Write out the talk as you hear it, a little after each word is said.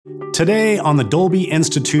Today on the Dolby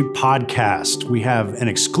Institute podcast, we have an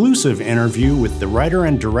exclusive interview with the writer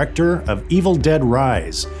and director of Evil Dead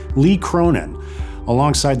Rise, Lee Cronin,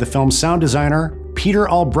 alongside the film's sound designer, Peter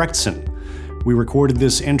Albrechtsen. We recorded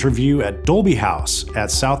this interview at Dolby House at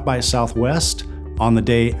South by Southwest on the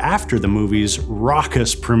day after the movie's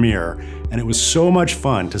raucous premiere, and it was so much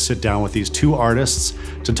fun to sit down with these two artists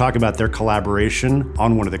to talk about their collaboration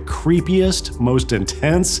on one of the creepiest, most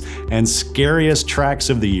intense, and scariest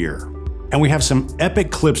tracks of the year. And we have some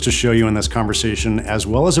epic clips to show you in this conversation, as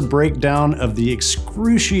well as a breakdown of the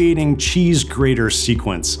excruciating cheese grater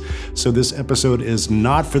sequence. So this episode is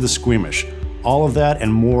not for the squeamish. All of that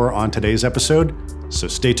and more on today's episode, so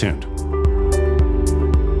stay tuned.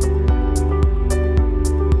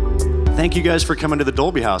 Thank you guys for coming to the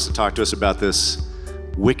Dolby House to talk to us about this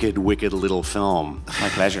wicked little film. My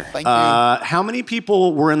pleasure. Thank you. How many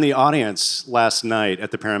people were in the audience last night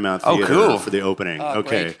at the Paramount Theater cool. for the opening? Oh,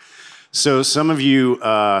 okay. great. So some of you,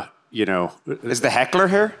 Is the heckler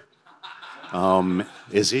here?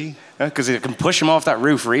 is he? Because it can push him off that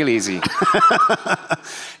roof real easy.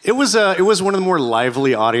 It was one of the more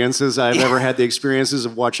lively audiences I've ever had the experiences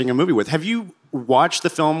of watching a movie with. Have you watched the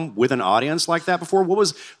film with an audience like that before? What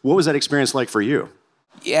was that experience like for you?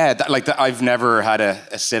 Yeah, I've never had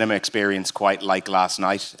a cinema experience quite like last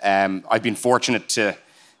night. I've been fortunate to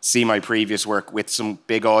see my previous work with some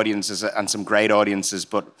big audiences and some great audiences,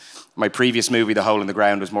 but my previous movie, The Hole in the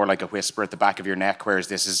Ground, was more like a whisper at the back of your neck, whereas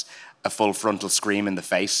this is a full frontal scream in the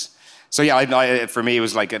face. So yeah, for me, it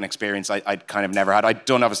was like an experience I'd kind of never had. I'd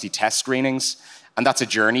done obviously test screenings, and that's a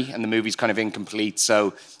journey, and the movie's kind of incomplete,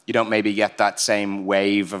 so you don't maybe get that same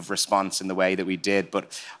wave of response in the way that we did.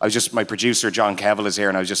 But my producer, John Kevill, is here,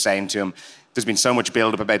 and I was just saying to him, there's been so much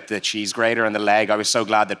build-up about the cheese grater and the leg. I was so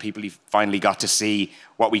glad that people finally got to see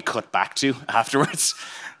what we cut back to afterwards.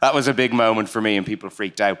 That was a big moment for me, and people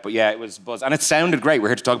freaked out. But yeah, it was a buzz. And it sounded great. We're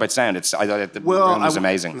here to talk about sound. I thought the room was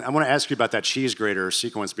amazing. I want to ask you about that cheese grater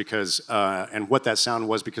sequence because, and what that sound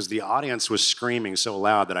was, because the audience was screaming so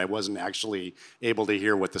loud that I wasn't actually able to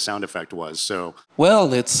hear what the sound effect was. So,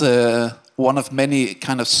 Well, it's one of many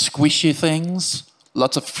kind of squishy things.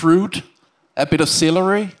 Lots of fruit, a bit of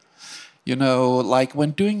celery. You know, like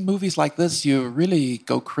when doing movies like this, you really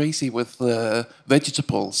go crazy with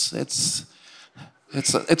vegetables. It's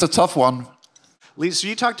a tough one. Lee, so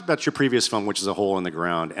you talked about your previous film, which is A Hole in the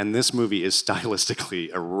Ground, and this movie is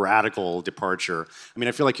stylistically a radical departure. I mean,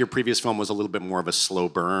 I feel like your previous film was a little bit more of a slow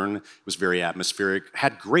burn. It was very atmospheric,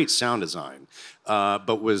 had great sound design,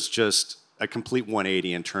 but was just a complete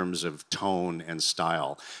 180 in terms of tone and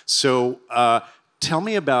style. So tell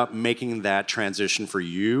me about making that transition for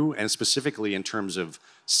you, and specifically in terms of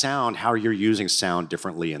sound, how you're using sound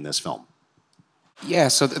differently in this film. Yeah,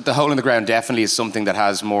 so the Hole in the Ground definitely is something that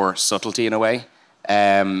has more subtlety in a way,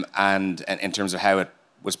 and in terms of how it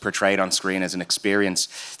was portrayed on screen as an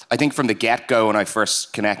experience. I think from the get-go, when I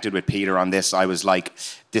first connected with Peter on this, I was like,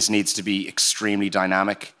 this needs to be extremely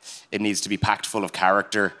dynamic. It needs to be packed full of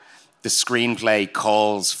character. The screenplay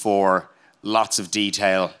calls for lots of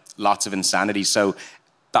detail, lots of insanity. So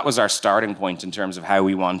that was our starting point in terms of how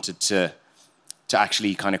we wanted to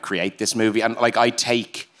actually kind of create this movie. And like, I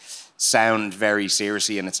take sound very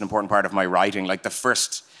seriously, and it's an important part of my writing. Like, the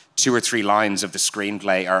first 2 or 3 lines of the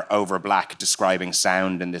screenplay are over black describing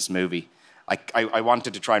sound in this movie. I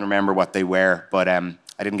wanted to try and remember what they were, but I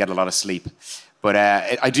didn't get a lot of sleep. But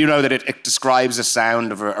I do know that it describes a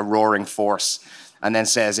sound of a roaring force, and then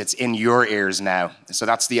says it's in your ears now. So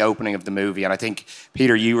that's the opening of the movie. And I think,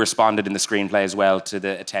 Peter, you responded in the screenplay as well to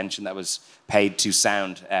the attention that was paid to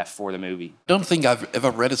sound for the movie. I don't think I've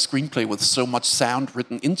ever read a screenplay with so much sound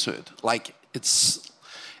written into it. Like, it's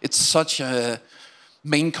such a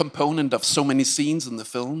main component of so many scenes in the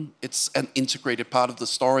film. It's an integrated part of the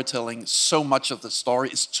storytelling. So much of the story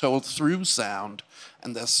is told through sound,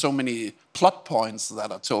 and there's so many plot points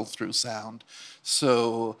that are told through sound.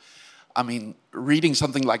 So, I mean, reading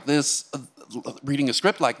something like this, reading a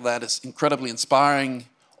script like that is incredibly inspiring,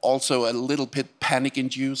 also a little bit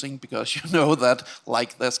panic-inducing, because you know that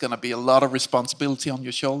like there's going to be a lot of responsibility on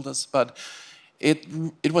your shoulders. But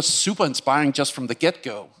it was super inspiring just from the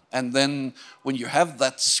get-go. And then when you have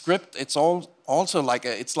that script, it's also like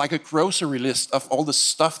a grocery list of all the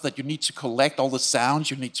stuff that you need to collect, all the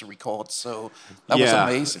sounds you need to record. So that was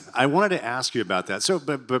amazing. I wanted to ask you about that. So,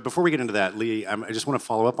 but before we get into that, Lee, I just want to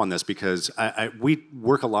follow up on this because we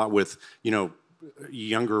work a lot with,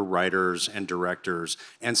 younger writers and directors.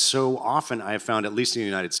 And so often I have found, at least in the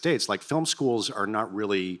United States, like film schools are not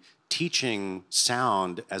really teaching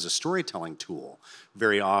sound as a storytelling tool.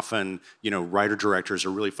 Very often, writer-directors are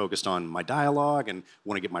really focused on my dialogue and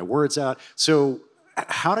want to get my words out. So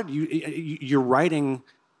how did you're writing,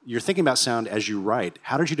 you're thinking about sound as you write.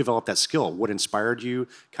 How did you develop that skill? What inspired you?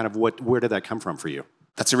 Kind of where did that come from for you?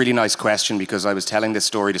 That's a really nice question, because I was telling this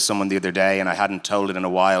story to someone the other day and I hadn't told it in a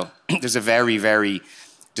while. There's a very, very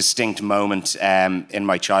distinct moment in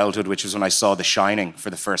my childhood, which was when I saw The Shining for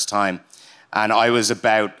the first time. And I was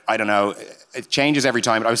about, I don't know, it changes every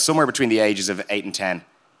time, but I was somewhere between the ages of 8 and 10,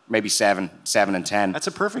 maybe 7 and 10. That's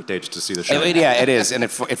a perfect age to see The Shining. Yeah, it is. And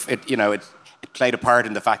it played a part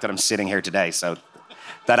in the fact that I'm sitting here today. So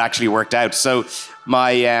that actually worked out. So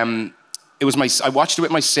I watched it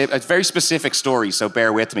with my siblings. A very specific story, so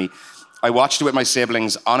bear with me. I watched it with my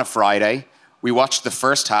siblings on a Friday. We watched the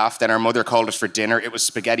first half, then our mother called us for dinner. It was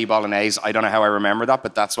spaghetti bolognese. I don't know how I remember that,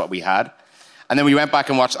 but that's what we had. And then we went back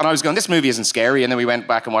and watched, and I was going, this movie isn't scary. And then we went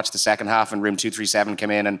back and watched the second half, and Room 237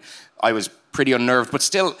 came in, and I was pretty unnerved, but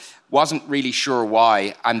still wasn't really sure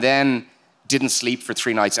why. And then didn't sleep for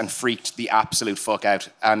 3 nights and freaked the absolute fuck out,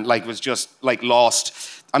 and was just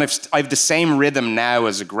lost. And I've the same rhythm now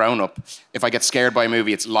as a grown-up. If I get scared by a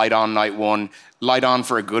movie, it's light on night 1, light on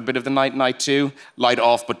for a good bit of the night 2, light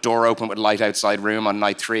off but door open with light outside room on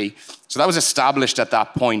night 3. So that was established at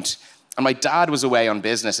that point. And my dad was away on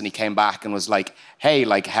business, and he came back and was like, "Hey,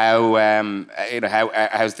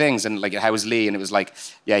 how's things?" And how was Lee? And it was like,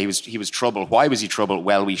 "Yeah, he was trouble." Why was he trouble?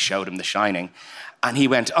 Well, we showed him The Shining, and he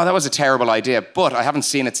went, "Oh, that was a terrible idea, but I haven't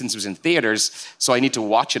seen it since it was in theaters, so I need to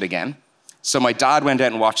watch it again." So my dad went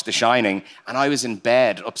out and watched The Shining, and I was in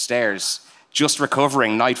bed upstairs, just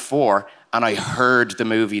recovering night 4, and I heard the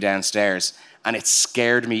movie downstairs, and it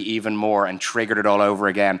scared me even more and triggered it all over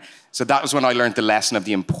again. So that was when I learned the lesson of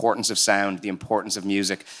the importance of sound, the importance of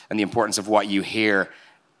music, and the importance of what you hear,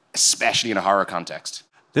 especially in a horror context.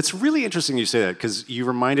 That's really interesting you say that, because you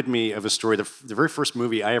reminded me of a story. The very first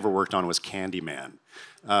movie I ever worked on was Candyman,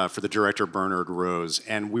 for the director Bernard Rose,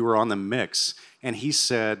 and we were on the mix, and he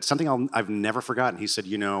said something I've never forgotten. He said,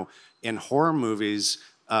 in horror movies,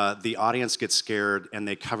 the audience gets scared and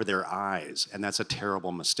they cover their eyes, and that's a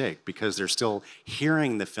terrible mistake, because they're still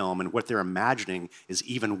hearing the film, and what they're imagining is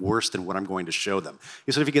even worse than what I'm going to show them.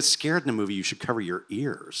 He said if you get scared in a movie, you should cover your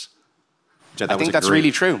ears. I think that's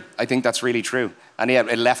really true. And yeah,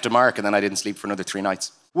 it left a mark, and then I didn't sleep for another 3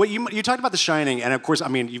 nights. Well, you talked about The Shining, and of course,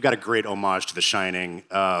 you've got a great homage to The Shining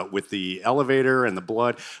with the elevator and the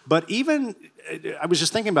blood. But even, I was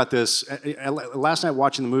just thinking about this last night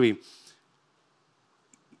watching the movie.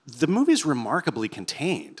 The movie's remarkably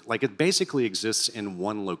contained. It basically exists in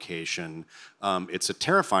one location. It's a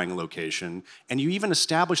terrifying location, and you even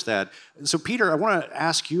establish that. So, Peter, I want to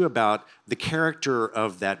ask you about the character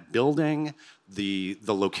of that building, the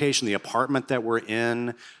location, the apartment that we're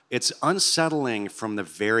in. It's unsettling from the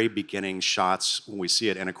very beginning shots when we see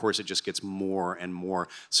it, and of course, it just gets more and more.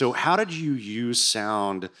 So, how did you use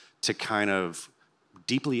sound to kind of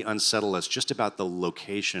deeply unsettle us just about the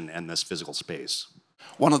location and this physical space?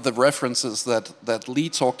 One of the references that Lee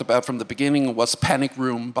talked about from the beginning was Panic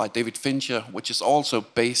Room by David Fincher, which is also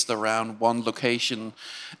based around one location,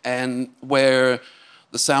 and where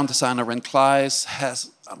the sound designer Ren Klyce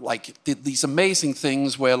has did these amazing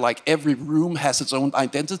things where every room has its own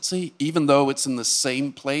identity, even though it's in the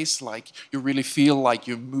same place. You really feel like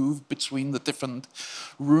you move between the different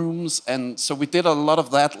rooms, and so we did a lot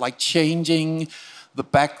of that, changing the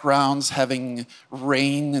backgrounds, having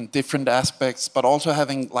rain in different aspects, but also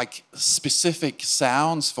having specific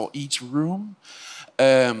sounds for each room.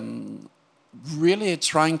 Really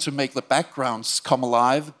trying to make the backgrounds come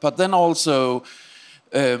alive, but then also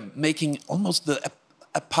making almost the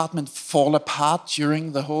apartment fall apart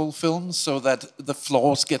during the whole film, so that the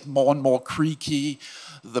floors get more and more creaky.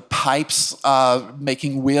 The pipes are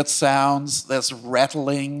making weird sounds. There's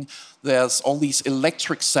rattling. There's all these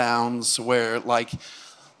electric sounds where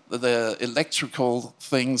the electrical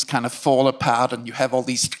things kind of fall apart, and you have all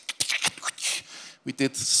these. We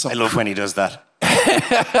did some. I love when he does that.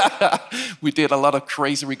 We did a lot of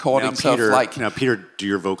crazy recordings Now, Peter, do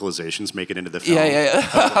your vocalizations make it into the film?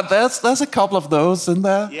 Yeah. There's a couple of those in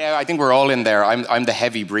there. Yeah, I think we're all in there. I'm the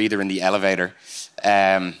heavy breather in the elevator.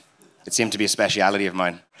 It seemed to be a speciality of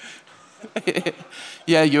mine.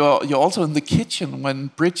 Yeah, you're also in the kitchen when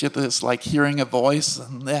Bridget is hearing a voice,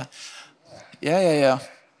 and yeah.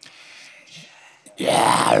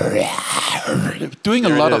 Doing a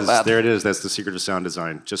lot of that. There it is. That's the secret of sound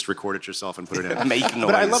design. Just record it yourself and put it in. Make noise.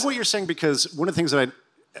 But I love what you're saying, because one of the things that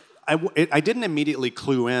I didn't immediately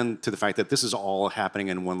clue in to the fact that this is all happening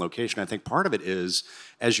in one location. I think part of it is,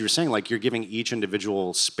 as you were saying, you're giving each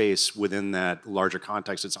individual space within that larger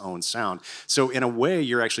context its own sound. So in a way,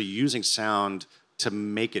 you're actually using sound to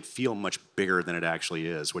make it feel much bigger than it actually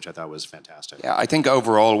is, which I thought was fantastic. Yeah, I think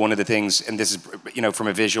overall one of the things, and this is, from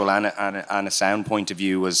a visual and a sound point of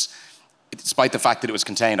view, was despite the fact that it was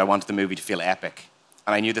contained, I wanted the movie to feel epic.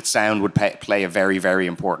 And I knew that sound would play a very, very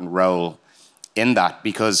important role in that,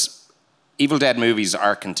 because Evil Dead movies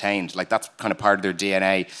are contained. Like, that's kind of part of their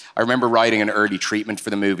DNA. I remember writing an early treatment for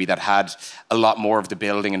the movie that had a lot more of the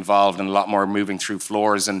building involved and a lot more moving through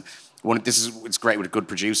floors. And it's great with good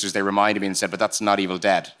producers. They reminded me and said, but that's not Evil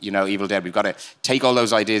Dead. Evil Dead, we've got to take all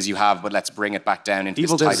those ideas you have, but let's bring it back down into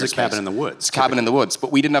Evil this Dead tighter is a cabin space. in the woods. It's a cabin in the woods.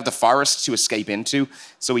 But we didn't have the forest to escape into,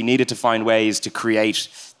 so we needed to find ways to create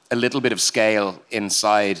a little bit of scale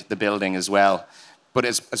inside the building as well. But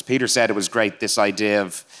as Peter said, it was great, this idea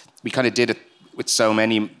of, we kind of did it with so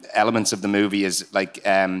many elements of the movie, is like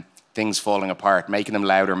things falling apart, making them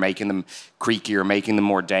louder, making them creakier, making them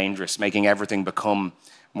more dangerous, making everything become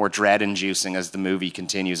more dread-inducing as the movie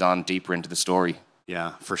continues on deeper into the story.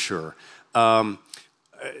 Yeah, for sure.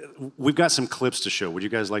 We've got some clips to show. Would you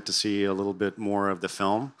guys like to see a little bit more of the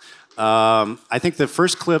film? I think the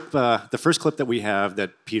first clip that we have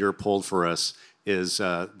that Peter pulled for us is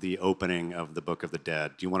the opening of the Book of the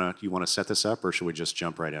Dead. Do you want to set this up, or should we just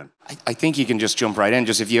jump right in? I think you can just jump right in.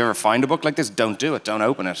 Just if you ever find a book like this, don't do it. Don't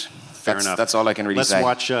open it. Fair enough. That's all I can really say.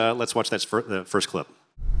 Let's watch the first clip.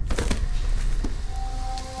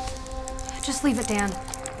 Just leave it, Dan.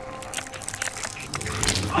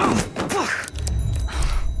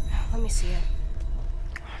 Let me see it.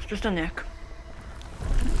 It's just a nick.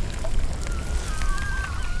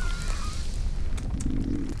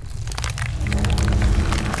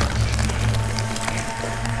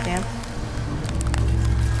 Dan?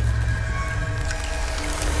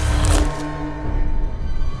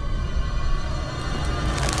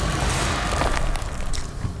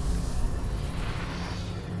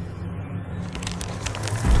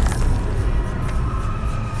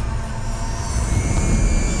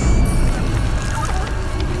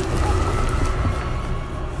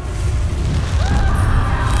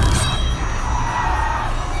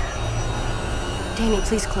 Danny,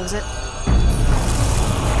 please close it.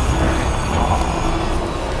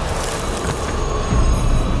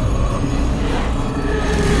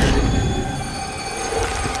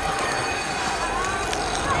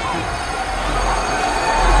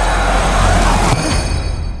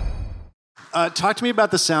 Talk to me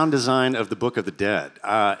about the sound design of the Book of the Dead.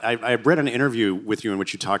 I read an interview with you in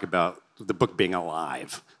which you talk about the book being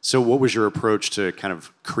alive. So what was your approach to kind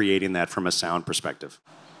of creating that from a sound perspective?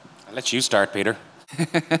 I'll let you start, Peter.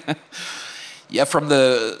 Yeah, from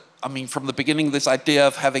the beginning, this idea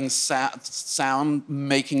of having sound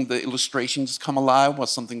making the illustrations come alive was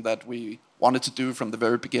something that we wanted to do from the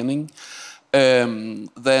very beginning. The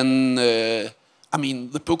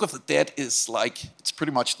Book of the Dead is it's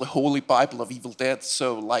pretty much the holy Bible of Evil Dead.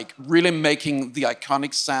 So really making the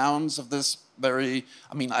iconic sounds of this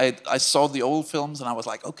I saw the old films and I was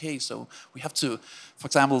like, okay, so we have to, for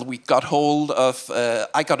example, I got hold of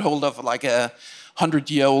like a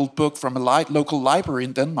 100-year-old book from a local library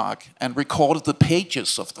in Denmark and recorded the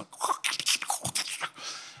pages of the,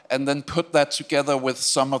 and then put that together with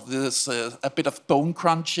some of this, a bit of bone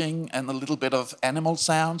crunching and a little bit of animal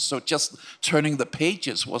sounds. So just turning the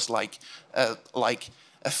pages was like a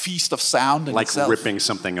feast of sound in itself. Like ripping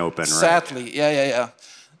something open, right? Exactly, yeah.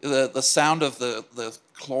 The sound of the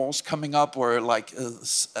claws coming up, or like a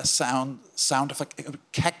sound of a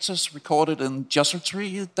cactus recorded in Joshua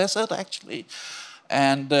Tree Desert, actually.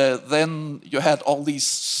 And then you had all these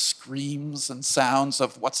screams and sounds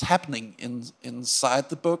of what's happening inside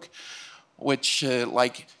the book, which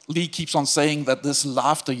Lee keeps on saying that this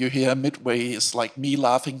laughter you hear midway is like me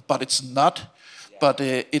laughing, but it's not. But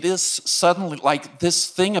it is suddenly like this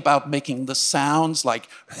thing about making the sounds like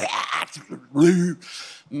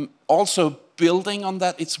also building on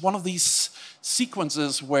that. It's one of these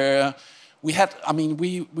sequences where we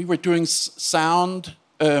were doing sound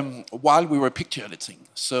while we were picture editing.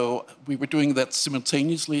 So we were doing that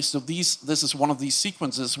simultaneously. So this is one of these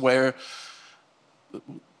sequences where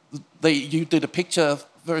you did a picture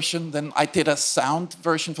version, then I did a sound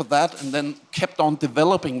version for that, and then kept on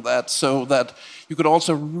developing that so that you could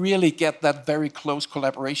also really get that very close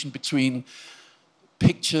collaboration between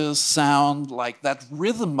pictures, sound, like that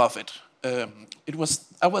rhythm of it. That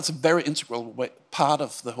was a very integral part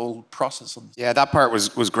of the whole process. Yeah, that part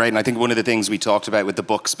was great. And I think one of the things we talked about with the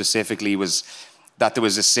book specifically was that there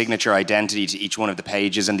was a signature identity to each one of the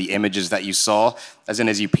pages and the images that you saw. As in,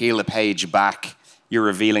 as you peel a page back, you're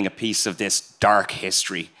revealing a piece of this dark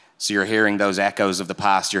history. So you're hearing those echoes of the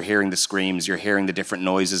past, you're hearing the screams, you're hearing the different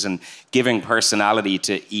noises, and giving personality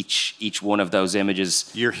to each one of those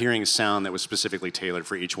images. You're hearing sound that was specifically tailored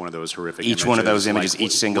for each one of those horrific images. Each one of those images,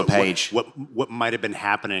 each single page. What might have been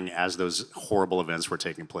happening as those horrible events were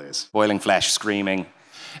taking place? Boiling flesh, screaming,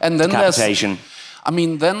 and then decapitation.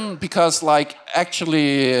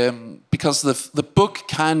 Because the book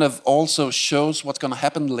kind of also shows what's going to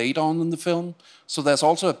happen later on in the film. So there's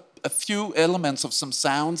also a few elements of some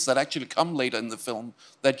sounds that actually come later in the film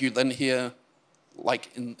that you then hear,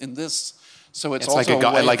 like in this. So it's also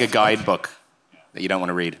like a guidebook that you don't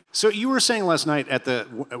want to read. So you were saying last night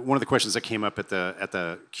one of the questions that came up at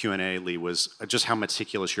the Q&A, Lee, was just how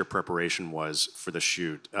meticulous your preparation was for the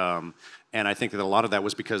shoot. And I think that a lot of that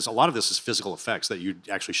was because a lot of this is physical effects that you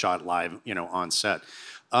actually shot live, on set.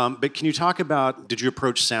 But can you talk about, did you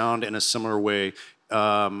approach sound in a similar way?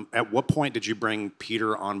 At what point did you bring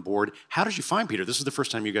Peter on board? How did you find Peter? This is the first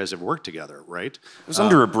time you guys have worked together, right? It was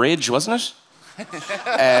under a bridge, wasn't it?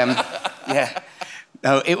 Yeah.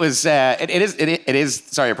 No, it was. It is.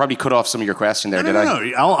 Sorry, I probably cut off some of your question there.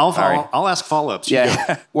 No. I'll ask follow-ups.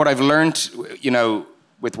 Yeah. What I've learned,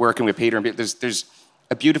 with working with Peter and Peter, there's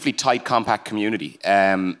a beautifully tight, compact community.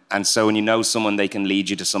 And so when you know someone, they can lead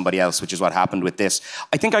you to somebody else, which is what happened with this.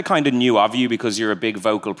 I think I kind of knew of you because you're a big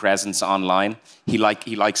vocal presence online. He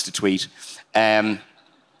likes to tweet. And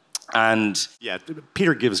yeah,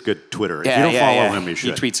 Peter gives good Twitter. If you don't follow him, you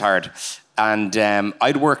should. He tweets hard. And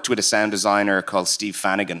I'd worked with a sound designer called Steve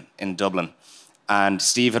Fannigan in Dublin. And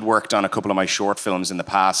Steve had worked on a couple of my short films in the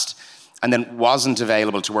past and then wasn't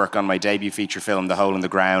available to work on my debut feature film, The Hole in the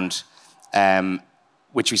Ground,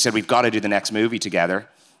 which we said we've got to do the next movie together.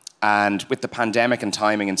 And with the pandemic and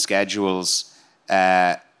timing and schedules,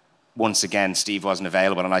 once again, Steve wasn't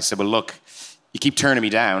available. And I said, well, look, you keep turning me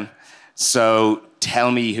down, so tell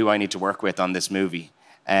me who I need to work with on this movie.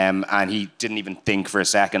 And he didn't even think for a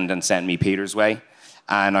second and sent me Peter's way.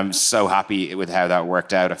 And I'm so happy with how that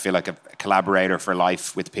worked out. I feel like a collaborator for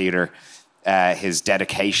life with Peter. His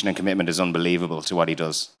dedication and commitment is unbelievable to what he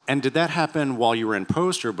does. And did that happen while you were in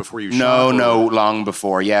post or before you shot? No, long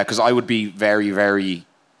before, yeah, because I would be very, very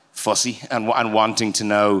fussy and wanting to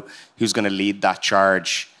know who's going to lead that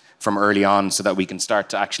charge from early on so that we can start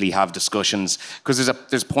to actually have discussions. Because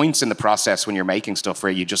there's points in the process when you're making stuff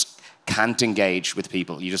where you just can't engage with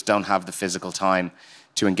people. You just don't have the physical time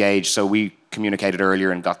to engage. So we communicated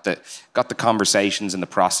earlier and got the conversations in the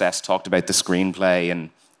process, talked about the screenplay and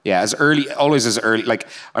yeah, always as early. Like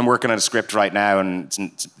I'm working on a script right now, and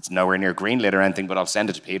it's nowhere near greenlit or anything. But I'll send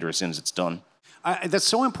it to Peter as soon as it's done. That's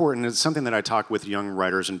so important. It's something that I talk with young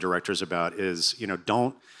writers and directors about. Is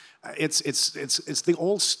don't. It's the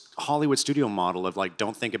old Hollywood studio model of like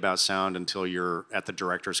don't think about sound until you're at the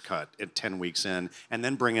director's cut at 10 weeks in, and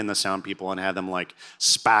then bring in the sound people and have them like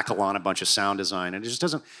spackle on a bunch of sound design, and it just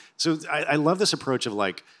doesn't. So I love this approach of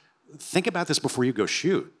like. Think about this before you go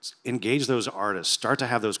shoot. Engage those artists. Start to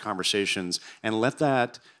have those conversations and let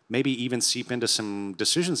that maybe even seep into some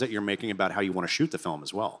decisions that you're making about how you want to shoot the film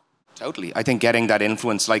as well. Totally. I think getting that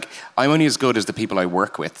influence, like I'm only as good as the people I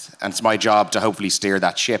work with, and it's my job to hopefully steer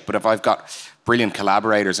that ship. But if I've got brilliant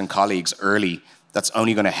collaborators and colleagues early, that's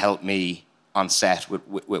only going to help me on set with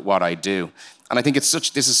what I do. And I think this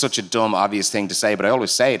is such a dumb, obvious thing to say, but I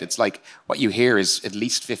always say it. It's like what you hear is at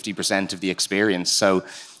least 50% of the experience. So.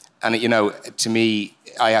 And, to me,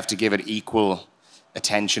 I have to give it equal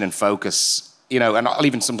attention and focus, and I'll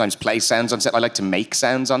even sometimes play sounds on set. I like to make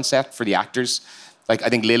sounds on set for the actors. Like, I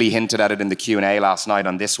think Lily hinted at it in the Q&A last night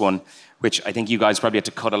on this one, which I think you guys probably had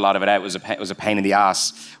to cut a lot of it out. It was a pain in the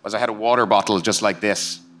ass. I had a water bottle just like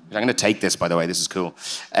this. I'm going to take this, by the way. This is cool.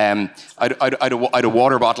 I had a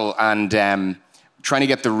water bottle and... trying to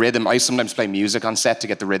get the rhythm. I sometimes play music on set to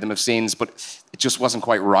get the rhythm of scenes, but it just wasn't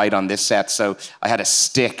quite right on this set. So I had a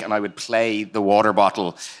stick and I would play the water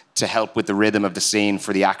bottle to help with the rhythm of the scene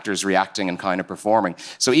for the actors reacting and kind of performing.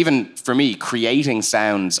 So even for me, creating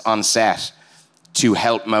sounds on set to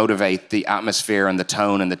help motivate the atmosphere and the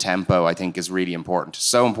tone and the tempo, I think is really important.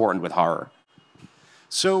 So important with horror.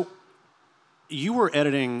 So you were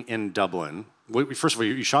editing in Dublin. First of all,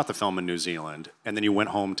 you shot the film in New Zealand, and then you went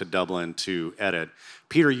home to Dublin to edit.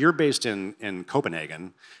 Peter, you're based in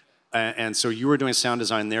Copenhagen, and so you were doing sound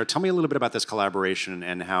design there. Tell me a little bit about this collaboration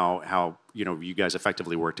and how you guys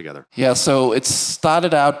effectively work together. Yeah, so it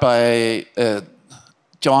started out by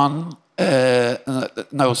John. By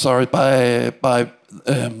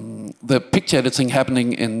the picture editing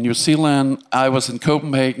happening in New Zealand. I was in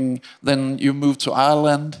Copenhagen. Then you moved to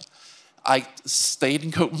Ireland. I stayed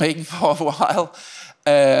in Copenhagen for a while.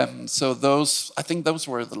 So I think those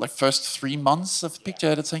were the first 3 months of picture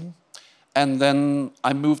editing. And then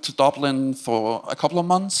I moved to Dublin for a couple of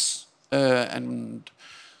months, and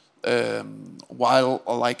while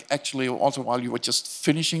you were just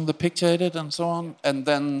finishing the picture edit and so on, and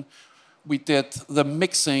then we did the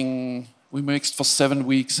mixing. We mixed for 7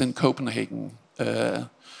 weeks in Copenhagen.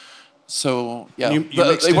 So yeah,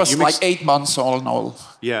 it was like 8 months all in all.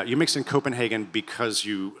 Yeah, you mixed in Copenhagen because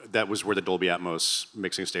that was where the Dolby Atmos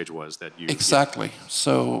mixing stage was. Exactly. Yeah.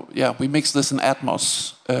 So yeah, we mixed this in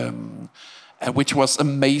Atmos, which was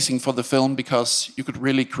amazing for the film because you could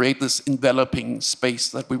really create this enveloping space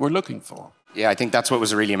that we were looking for. Yeah, I think that's what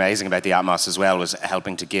was really amazing about the Atmos as well, was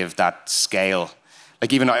helping to give that scale.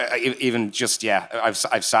 Like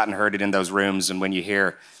I've sat and heard it in those rooms, and when you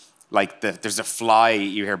hear, like, there's a fly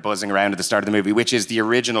you hear buzzing around at the start of the movie, which is the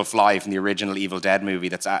original fly from the original Evil Dead movie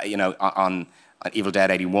that's on Evil Dead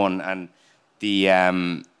 81, and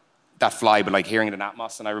that fly, but like hearing it in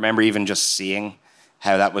Atmos, and I remember even just seeing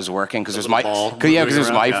how that was working because it was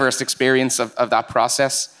my first experience of that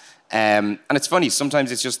process, and it's funny,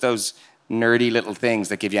 sometimes it's just those nerdy little things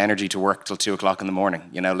that give you energy to work till 2 o'clock in the morning.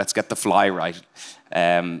 Let's get the fly right.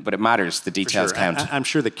 But it matters. The details count. I'm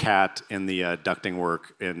sure the cat in the ducting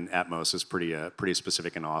work in Atmos is pretty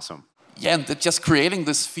specific and awesome. Yeah, and just creating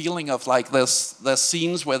this feeling of like there's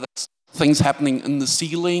scenes where there's things happening in the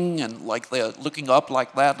ceiling and like they're looking up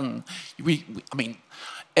like that, and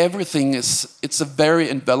everything it's a very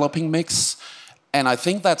enveloping mix, and I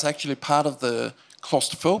think that's actually part of the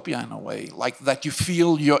claustrophobia in a way, like that you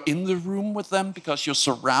feel you're in the room with them because you're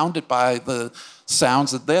surrounded by the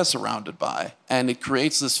sounds that they're surrounded by, and it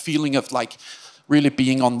creates this feeling of like really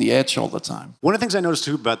being on the edge all the time. One of the things I noticed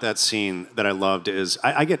too about that scene that I loved is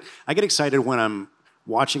I get excited when I'm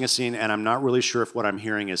watching a scene and I'm not really sure if what I'm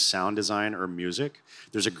hearing is sound design or music.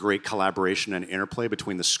 There's a great collaboration and interplay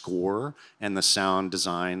between the score and the sound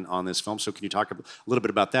design on this film. So can you talk a little bit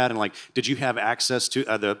about that? And like, did you have access to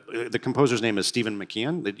the composer's name is Stephen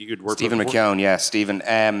McKeon that you could work with? Stephen McKeon, yeah, Stephen.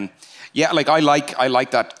 Like I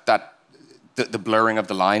like that the blurring of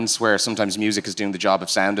the lines where sometimes music is doing the job of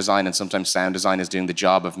sound design and sometimes sound design is doing the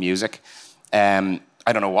job of music. I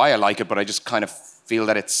don't know why I like it, but I just kind of feel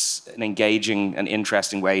that it's an engaging and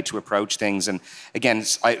interesting way to approach things. And again,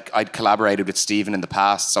 I'd collaborated with Stephen in the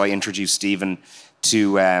past, so I introduced Stephen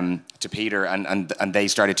to Peter, and they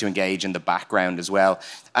started to engage in the background as well.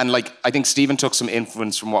 And like, I think Stephen took some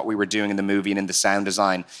influence from what we were doing in the movie and in the sound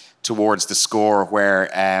design towards the score, where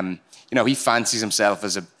he fancies himself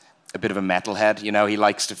as a bit of a metalhead. He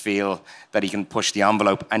likes to feel that he can push the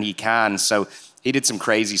envelope, and he can. So he did some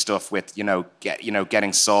crazy stuff with,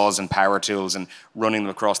 getting saws and power tools and running them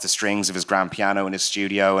across the strings of his grand piano in his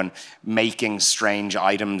studio and making strange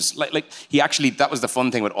items. That was the fun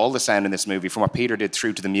thing with all the sound in this movie, from what Peter did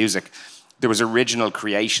through to the music. There was original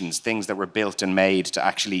creations, things that were built and made to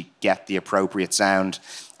actually get the appropriate sound.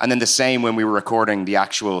 And then the same when we were recording the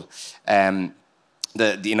actual,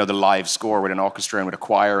 the live score with an orchestra and with a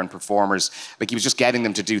choir and performers. Like, he was just getting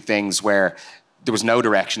them to do things where there was no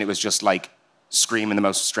direction. It was just like, scream in the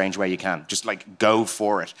most strange way you can. Just like, go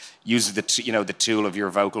for it. Use the tool of your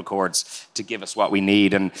vocal cords to give us what we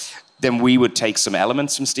need. And then we would take some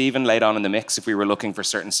elements from Stephen later on in the mix if we were looking for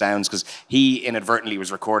certain sounds, because he inadvertently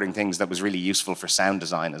was recording things that was really useful for sound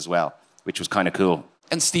design as well, which was kind of cool.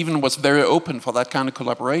 And Stephen was very open for that kind of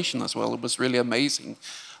collaboration as well. It was really amazing.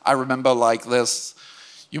 I remember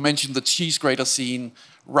you mentioned the cheese grater scene.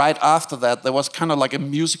 Right after that, there was kind of like a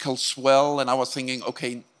musical swell, and I was thinking,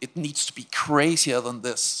 okay, it needs to be crazier than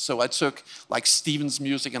this. So I took like Stephen's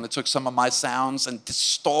music and I took some of my sounds and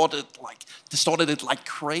distorted it like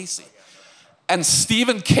crazy. And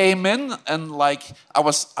Stephen came in, and like I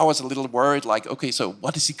was a little worried, like, okay, so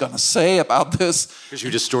what is he gonna say about this? Because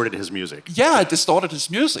you distorted his music. Yeah, I distorted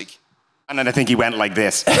his music. And then I think he went like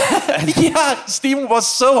this. Yeah, Stephen was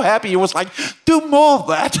so happy. He was like, do more of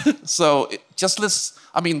that. So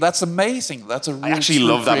that's amazing. That's a really I actually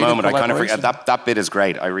love that moment. I kind of forget that bit is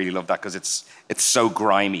great. I really love that because it's so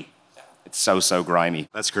grimy. It's so grimy.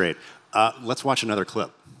 That's great. Let's watch another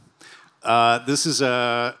clip. This is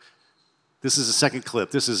a second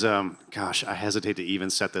clip. This is I hesitate to even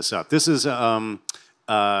set this up. This is your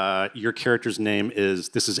character's name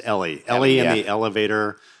is Ellie. Ellie in the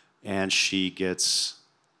elevator. And she gets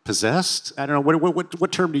possessed? I don't know.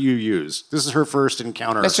 What term do you use? This is her first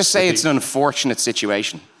encounter. Let's just say it's an unfortunate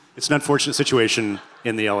situation. It's an unfortunate situation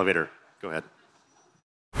in the elevator. Go ahead.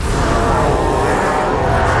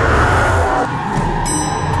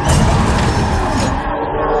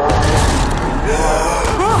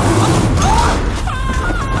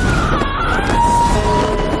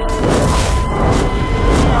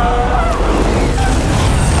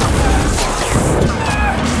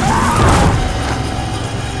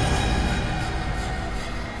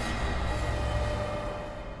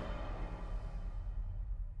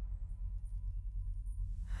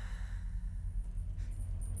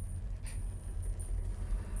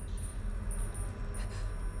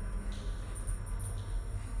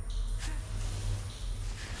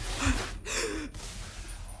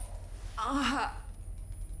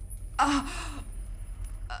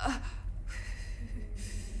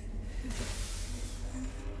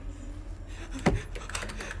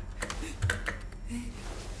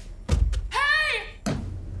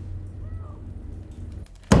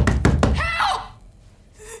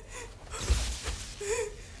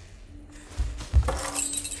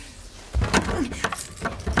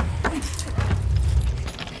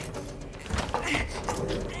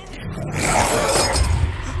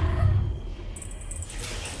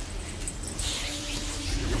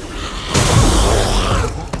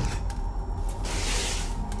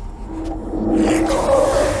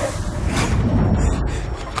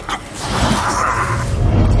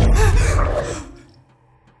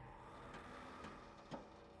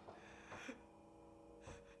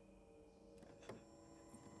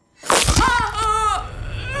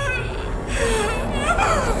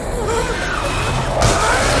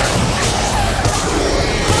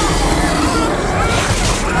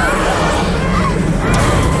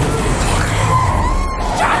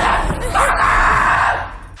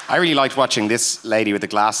 I really liked watching this lady with the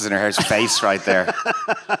glasses in her hair's face right there.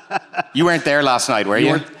 You weren't there last night, were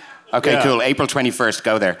you? Okay, Yeah. cool. April 21st,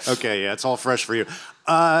 go there. Okay, yeah, it's all fresh for you.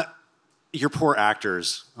 Your poor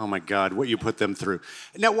actors. Oh my God, what you put them through.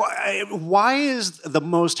 Now, why is the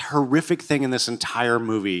most horrific thing in this entire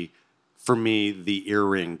movie, for me, the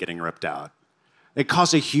earring getting ripped out? It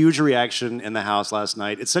caused a huge reaction in the house last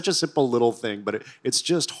night. It's such a simple little thing, but it's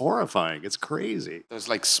just horrifying. It's crazy. Those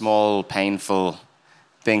like small, painful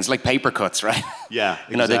things, like paper cuts, right? Yeah,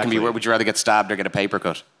 You know, they can be, exactly. would you rather get stabbed or get a paper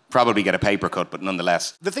cut? Probably get a paper cut, but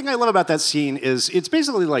nonetheless. The thing I love about that scene is it's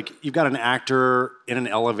basically like you've got an actor in an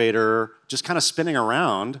elevator just kind of spinning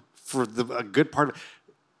around for a good part.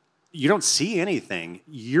 You don't see anything.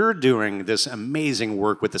 You're doing this amazing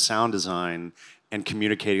work with the sound design and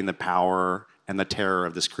communicating the power and the terror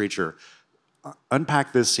of this creature.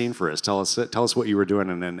 Unpack this scene for us. Tell us what you were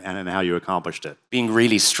doing and how you accomplished it. Being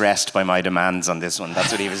really stressed by my demands on this one.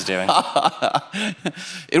 That's what he was doing.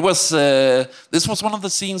 It was this was one of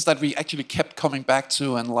the scenes that we actually kept coming back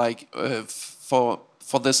to, and like for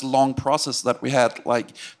this long process that we had, like,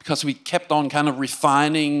 because we kept on kind of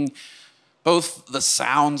refining both the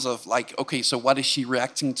sounds of like, okay, so what is she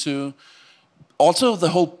reacting to? Also the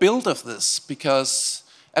whole build of this, because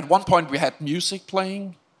at one point we had music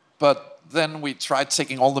playing, but then we tried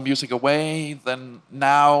taking all the music away. Then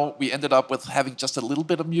now we ended up with having just a little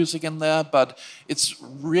bit of music in there, but it's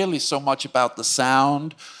really so much about the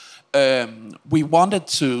sound. We wanted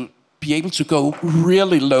to be able to go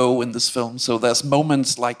really low in this film. So there's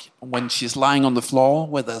moments like when she's lying on the floor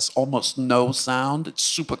where there's almost no sound. It's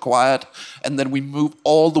super quiet. And then we move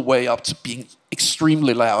all the way up to being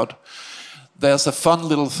extremely loud. There's a fun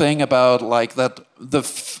little thing about like that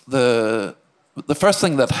the first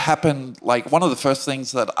thing that happened, like one of the first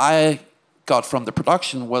things that I got from the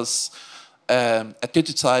production was a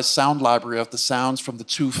digitized sound library of the sounds from the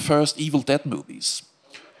two first Evil Dead movies.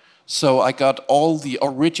 So I got all the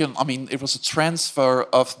original, I mean, it was a transfer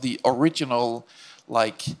of the original,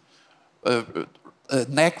 like,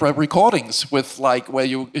 NAGRA recordings with like, where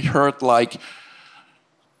you heard like,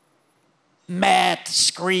 Matt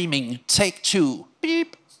screaming, take two,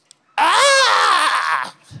 beep,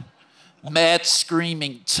 ah! Matt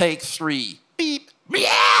screaming, take three, beep,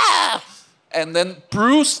 yeah! And then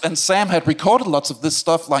Bruce and Sam had recorded lots of this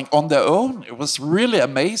stuff like on their own. It was really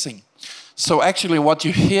amazing. So actually what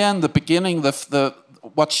you hear in the beginning,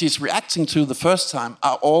 what she's reacting to the first time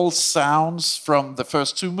are all sounds from the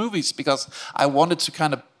first two movies, because I wanted to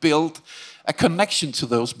kind of build a connection to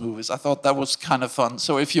those movies. I thought that was kind of fun.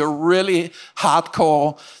 So if you're a really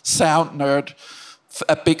hardcore sound nerd,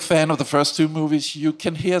 a big fan of the first two movies, you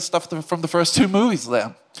can hear stuff from the first two movies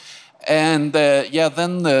there. And then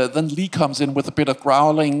Lee comes in with a bit of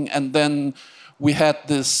growling, and then we had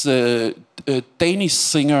this Danish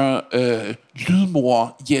singer,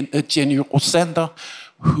 lydmor Jenny Rosander,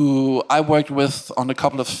 who I worked with on a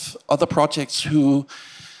couple of other projects, who,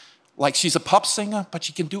 like, she's a pop singer, but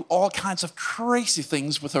she can do all kinds of crazy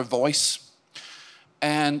things with her voice.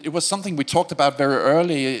 And it was something we talked about very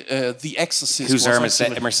early. The Exorcist. Who's our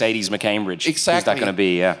Mercedes McCambridge? Exactly. Who's that going to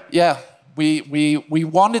be? Yeah. Yeah. We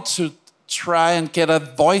wanted to try and get a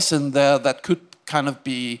voice in there that could kind of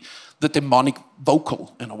be the demonic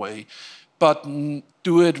vocal in a way, but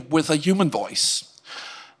do it with a human voice.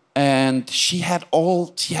 And she has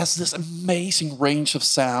this amazing range of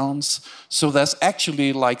sounds. So there's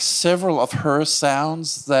actually like several of her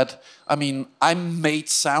sounds that, I mean, I made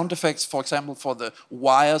sound effects, for example, for the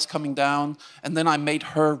wires coming down, and then I made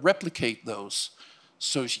her replicate those.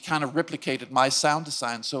 So she kind of replicated my sound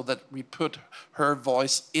design so that we put her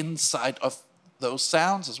voice inside of those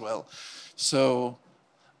sounds as well. So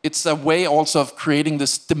it's a way also of creating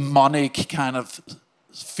this demonic kind of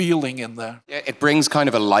feeling in there. Yeah, it brings kind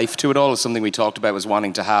of a life to it all. It's something we talked about was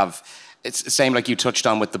wanting to have. It's the same like you touched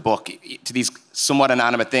on with the book. To these somewhat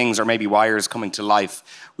inanimate things or maybe wires coming to life,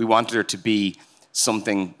 we wanted there to be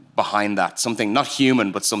something behind that. Something not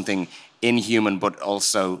human, but something inhuman, but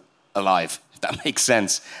also alive, if that makes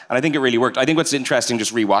sense. And I think it really worked. I think what's interesting,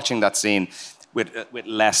 just rewatching that scene with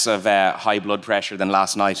less of high blood pressure than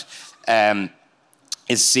last night,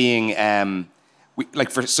 is seeing, like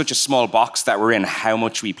for such a small box that we're in, how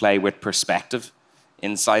much we play with perspective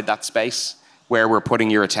inside that space, where we're putting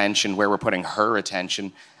your attention, where we're putting her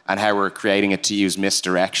attention, and how we're creating it to use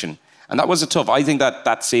misdirection. And that was I think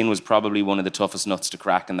that scene was probably one of the toughest nuts to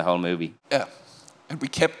crack in the whole movie. Yeah. And we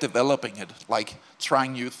kept developing it, like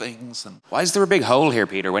trying new things. And Why is there a big hole here,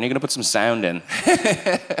 Peter? When are you going to put some sound in?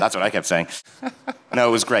 That's what I kept saying. No,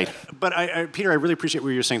 it was great. But Peter, I really appreciate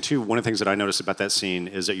what you're saying too. One of the things that I noticed about that scene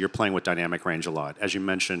is that you're playing with dynamic range a lot. As you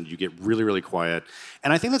mentioned, you get really, really quiet.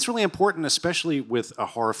 And I think that's really important, especially with a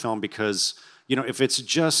horror film, because, you know, if it's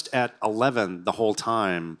just at 11 the whole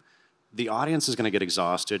time, the audience is going to get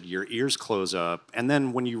exhausted, your ears close up, and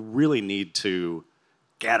then when you really need to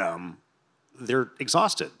get them, they're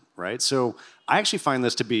exhausted, right? So I actually find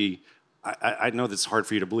this to be, I know that's hard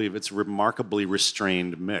for you to believe, it's a remarkably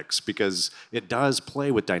restrained mix because it does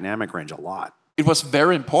play with dynamic range a lot. it was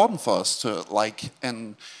very important for us to like,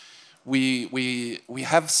 and we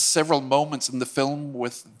have several moments in the film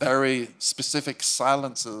with very specific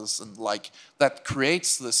silences and like that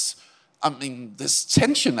creates this, I mean, this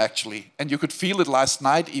tension actually. And you could feel it last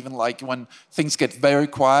night, even like when things get very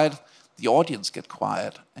quiet, the audience get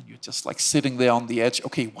quiet and you're just like sitting there on the edge.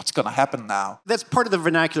 Okay, what's gonna happen now? That's part of the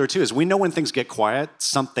vernacular too, is we know when things get quiet,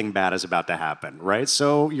 something bad is about to happen, right?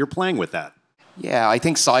 So you're playing with that. Yeah, I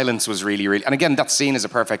think silence was really, and again, that scene is a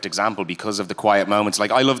perfect example because of the quiet moments. Like,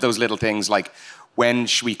 I love those little things, like when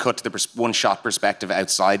we cut to the one-shot perspective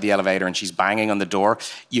outside the elevator and she's banging on the door,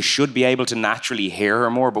 you should be able to naturally hear her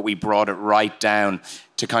more, but we brought it right down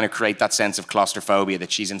to kind of create that sense of claustrophobia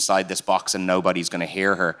that she's inside this box and nobody's going to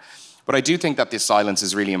hear her. But I do think that this silence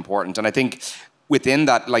is really important. And I think within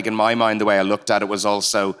that, like in my mind, the way I looked at it was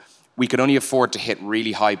also, we could only afford to hit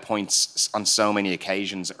really high points on so many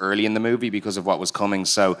occasions early in the movie because of what was coming.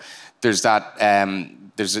 So there's that,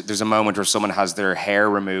 there's a moment where someone has their hair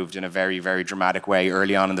removed in a very, very dramatic way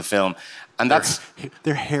early on in the film. And that's...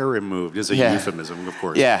 Their hair removed is a euphemism, of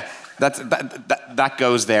course. Yeah, that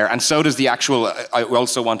goes there. And so does the actual... I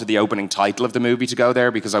also wanted the opening title of the movie to go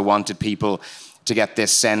there because I wanted people to get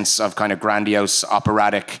this sense of kind of grandiose,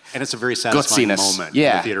 operatic, and it's a very satisfying gutsiness. moment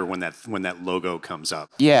in the theater when that logo comes up.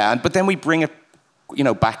 Yeah, but then we bring it,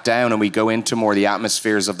 back down and we go into more the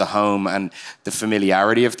atmospheres of the home and the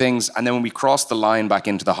familiarity of things. And then when we cross the line back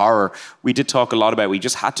into the horror, we did talk a lot about we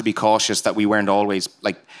just had to be cautious that we weren't always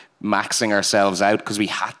like maxing ourselves out because we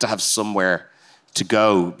had to have somewhere to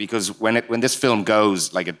go, because when this film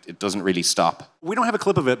goes, like it doesn't really stop. We don't have a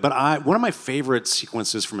clip of it, but one of my favorite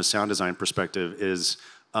sequences from a sound design perspective is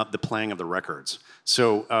the playing of the records.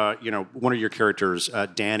 So, one of your characters,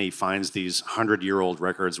 Danny, finds these 100-year-old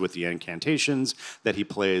records with the incantations that he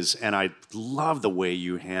plays, and I love the way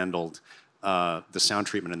you handled the sound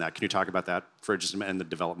treatment in that. Can you talk about that for just a minute and the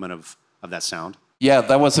development of that sound? Yeah,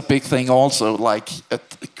 that was a big thing also, like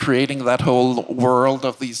creating that whole world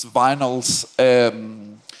of these vinyls.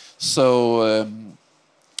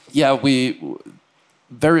 We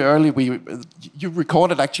very early you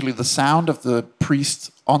recorded actually the sound of the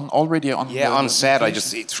priest on set. I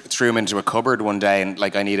just threw him into a cupboard one day, and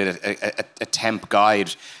like I needed a temp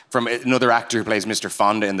guide from another actor who plays Mr.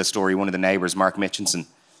 Fonda in the story, one of the neighbors, Mark Mitchinson,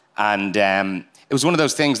 and it was one of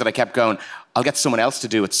those things that I kept going, I'll get someone else to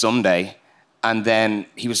do it someday. And then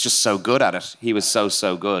he was just so good at it. He was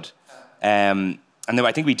so good. And then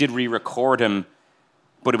I think we did re-record him,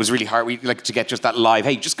 but it was really hard. We like to get just that live,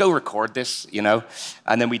 hey, just go record this,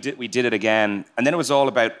 And then we did it again. And then it was all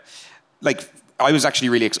about, like, I was actually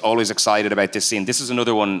really always excited about this scene. This is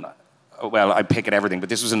another one, well, I pick at everything, but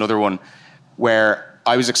this was another one where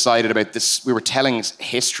I was excited about this. We were telling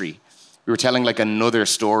history. We were telling like another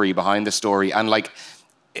story behind the story. And like,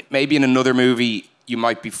 maybe in another movie, you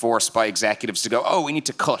might be forced by executives to go, oh, we need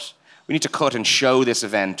to cut. We need to cut and show this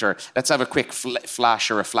event, or let's have a quick flash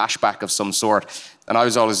or a flashback of some sort. And I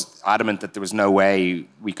was always adamant that there was no way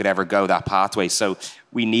we could ever go that pathway. So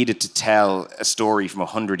we needed to tell a story from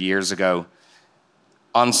 100 years ago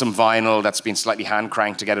on some vinyl that's been slightly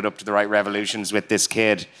hand-cranked to get it up to the right revolutions with this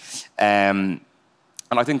kid. And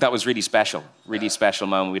And I think that was really special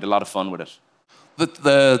moment. We had a lot of fun with it.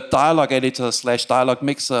 The dialogue editor / dialogue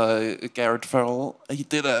mixer, Garrett Farrell, he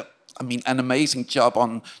did an amazing job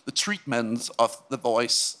on the treatment of the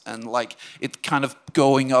voice and like it kind of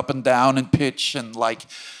going up and down in pitch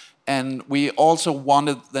and we also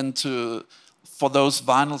wanted then for those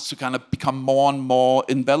vinyls to kind of become more and more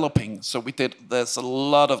enveloping. So there's a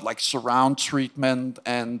lot of like surround treatment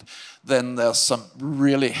and then there's some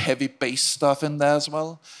really heavy bass stuff in there as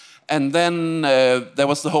well. And then there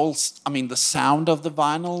was the sound of the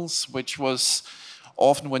vinyls, which was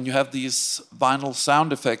often when you have these vinyl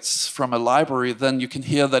sound effects from a library, then you can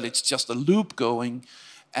hear that it's just a loop going.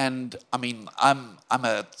 And I mean, I'm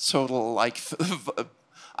a total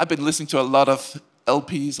I've been listening to a lot of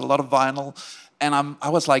LPs, a lot of vinyl, and I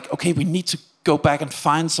was like, okay, we need to go back and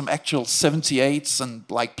find some actual 78s and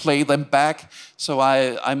like play them back. So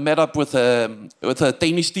I met up with a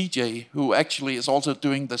Danish DJ who actually is also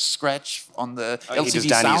doing the scratch on the LCD he does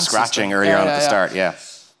Danny's sound scratching system. earlier on at the start, yeah.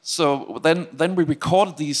 So then we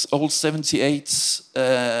recorded these old 78s,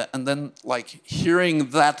 and then like hearing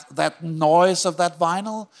that noise of that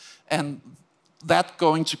vinyl, and that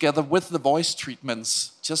going together with the voice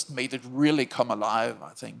treatments just made it really come alive, I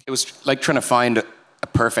think. It was like trying to find a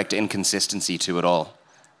perfect inconsistency to it all,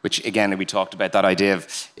 which again, we talked about that idea of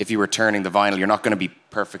if you were turning the vinyl, you're not going to be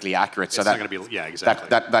perfectly accurate. So it's not going to be, yeah, exactly.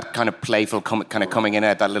 That kind of playful kind of coming in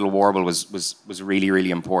at that little warble was really, really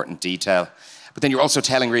important detail. But then you're also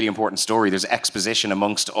telling really important story. There's exposition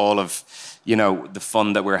amongst all of, the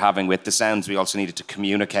fun that we're having with the sounds. We also needed to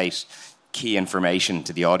communicate key information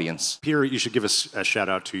to the audience. Peter, you should give us a shout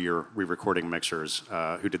out to your re-recording mixers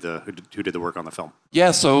who did the work on the film.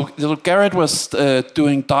 Yeah, so Garrett was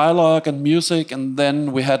doing dialogue and music, and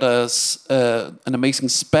then we had an amazing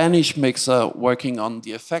Spanish mixer working on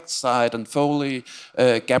the effects side and Foley,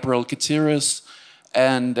 Gabriel Gutierrez,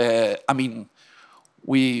 and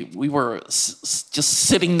we were just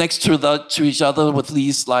sitting next to each other with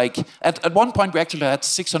these at one point we actually had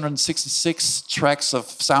 666 tracks of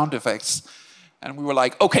sound effects, and we were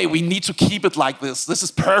like, okay, we need to keep it like this. This is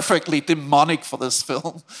perfectly demonic for this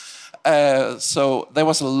film. So there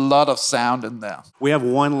was a lot of sound in there. We have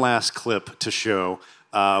one last clip to show,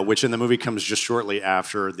 which in the movie comes just shortly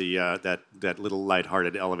after that little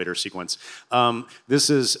lighthearted elevator sequence. This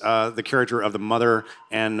is the character of the mother,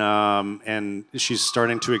 and she's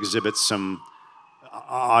starting to exhibit some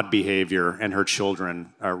odd behavior, and her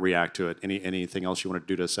children react to it. Anything else you want to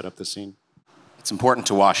do to set up this scene? It's important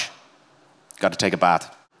to wash. Got to take a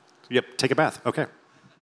bath. Yep, take a bath. Okay.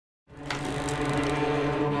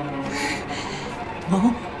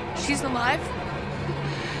 Mom? She's alive?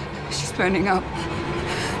 She's burning up.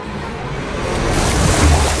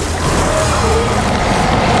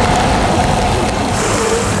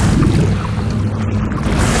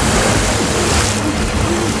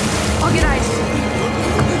 I'll get ice.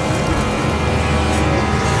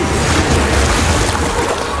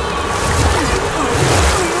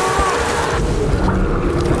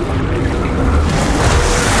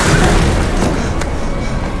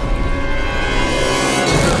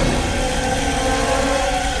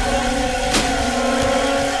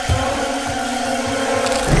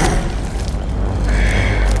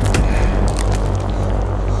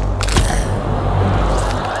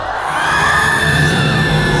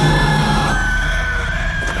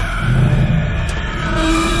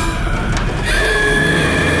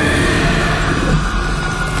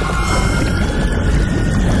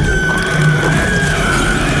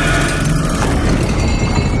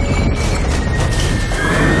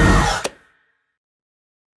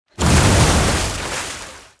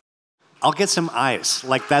 I'll get some ice.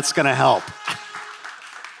 That's going to help.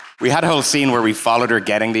 We had a whole scene where we followed her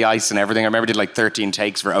getting the ice and everything. I remember we did 13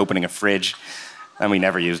 takes for opening a fridge, and we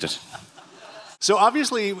never used it. So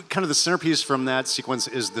obviously, kind of the centerpiece from that sequence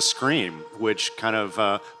is the scream, which kind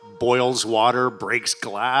of boils water, breaks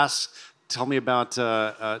glass. Tell me about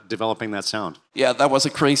developing that sound. Yeah, that was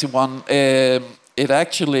a crazy one. It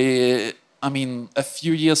actually, a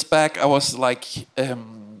few years back, I was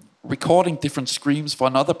recording different screams for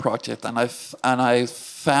another project, and I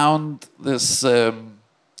found this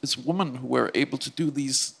this woman who were able to do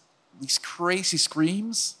these crazy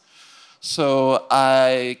screams. So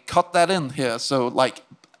I cut that in here. So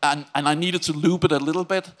and I needed to loop it a little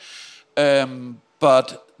bit,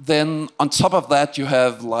 but then on top of that you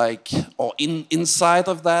have inside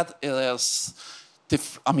of that there's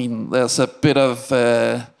there's a bit of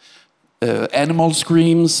animal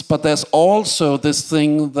screams, but there's also this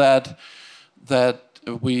thing that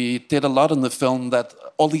we did a lot in the film that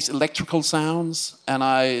all these electrical sounds, and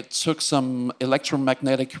I took some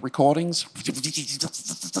electromagnetic recordings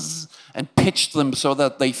and pitched them so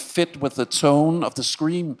that they fit with the tone of the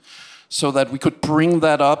scream, so that we could bring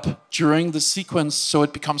that up during the sequence, so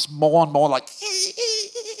it becomes more and more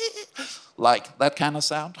like that kind of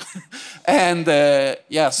sound. And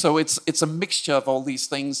so it's a mixture of all these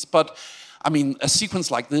things. But I mean, a sequence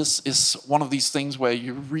like this is one of these things where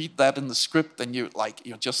you read that in the script and you're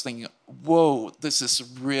just thinking, whoa, this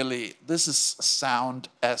is sound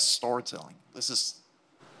as storytelling. This is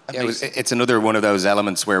amazing. It's another one of those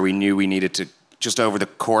elements where we knew we needed to, just over the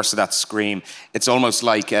course of that scream, it's almost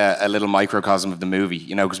like a little microcosm of the movie,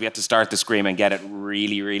 because we had to start the scream and get it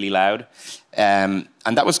really, really loud. And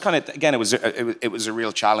that was kind of, again, it was a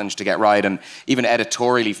real challenge to get right. And even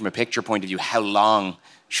editorially, from a picture point of view, how long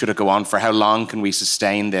should it go on for? How long can we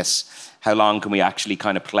sustain this? How long can we actually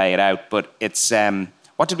kind of play it out? But it's,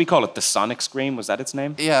 what did we call it? The Sonic Scream? Was that its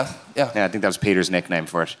name? Yeah. Yeah, I think that was Peter's nickname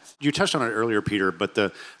for it. You touched on it earlier, Peter, but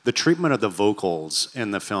the treatment of the vocals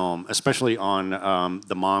in the film, especially on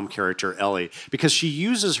the mom character, Ellie, because she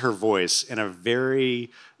uses her voice in a very,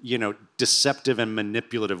 deceptive and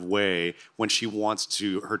manipulative way when she wants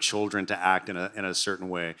her children to act in a certain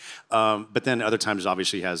way. But then other times,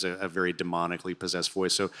 obviously, has a very demonically possessed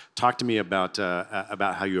voice. So talk to me about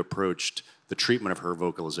how you approached the treatment of her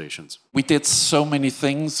vocalizations. We did so many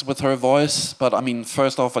things with her voice, but I mean,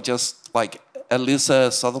 first off, I just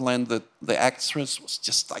Alyssa Sutherland, the actress, was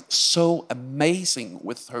just so amazing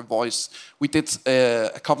with her voice. We did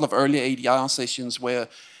a couple of early ADR sessions where it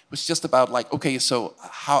was just about okay, so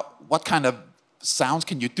what kind of sounds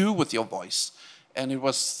can you do with your voice? And it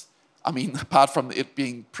was, I mean, apart from it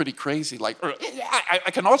being pretty crazy, I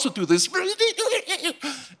can also do this.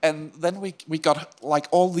 And then we got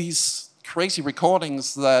all these crazy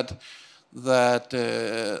recordings that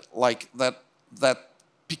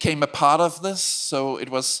became a part of this. So it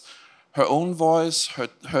was her own voice,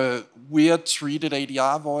 her weird treated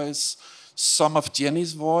ADR voice, some of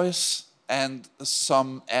Jenny's voice, and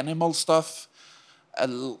some animal stuff, a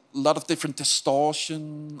lot of different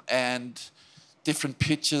distortion and different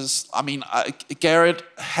pitches. I mean, Garrett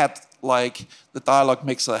had the dialogue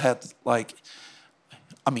mixer had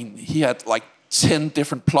he had 10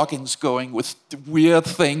 different plugins going with weird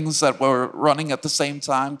things that were running at the same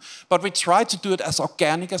time. But we tried to do it as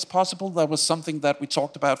organic as possible. That was something that we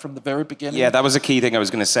talked about from the very beginning. Yeah, that was a key thing I was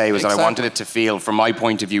going to say, was Exactly. that I wanted it to feel, from my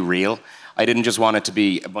point of view, real. I didn't just want it to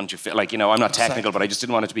be a bunch of, I'm not technical, but I just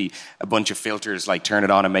didn't want it to be a bunch of filters, turn it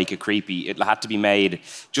on and make it creepy. It had to be made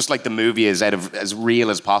just like the movie is, out of as real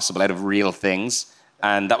as possible, out of real things.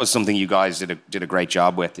 And that was something you guys did a great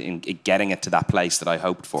job with in getting it to that place that I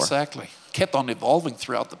hoped for. Exactly. Kept on evolving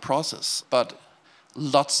throughout the process, but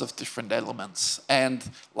lots of different elements. And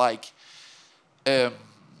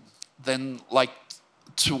then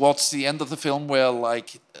towards the end of the film, where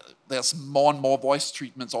there's more and more voice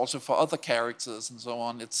treatments also for other characters and so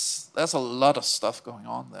on. There's a lot of stuff going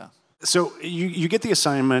on there. So you get the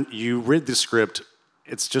assignment, you read the script.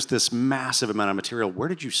 It's just this massive amount of material. Where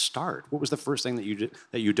did you start? What was the first thing that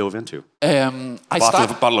you dove into?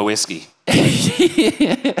 Bottle of whiskey.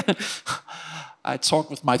 I talked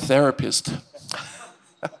with my therapist.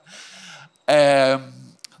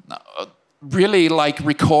 Really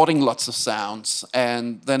recording lots of sounds,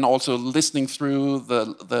 and then also listening through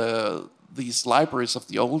these libraries of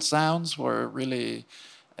the old sounds were really.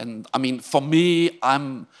 And I mean, for me,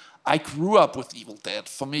 I grew up with Evil Dead.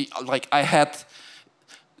 For me, I had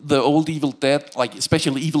the old Evil Dead,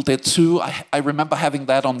 especially Evil Dead 2. I remember having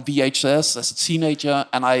that on VHS as a teenager,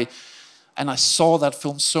 and I saw that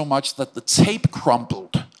film so much that the tape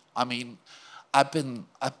crumbled. I mean,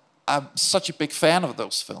 I'm such a big fan of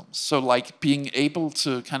those films. So being able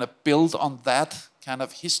to kind of build on that kind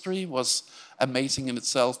of history was amazing in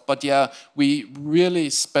itself. But yeah, we really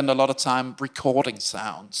spent a lot of time recording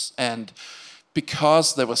sounds, and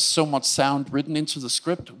because there was so much sound written into the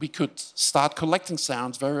script, we could start collecting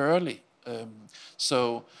sounds very early.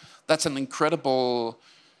 So that's an incredible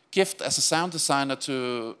gift as a sound designer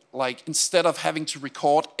to, instead of having to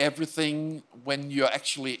record everything when you're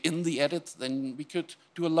actually in the edit, then we could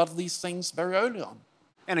do a lot of these things very early on.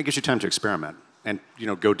 And it gives you time to experiment and,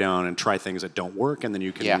 go down and try things that don't work, and then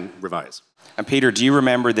you can revise. And Peter, do you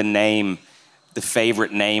remember the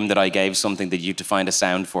favorite name that I gave something that you had to find a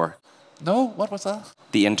sound for? No, what was that?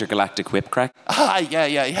 The Intergalactic Whip Crack.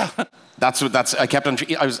 Yeah. I kept on.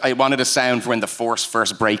 I wanted a sound for when the Force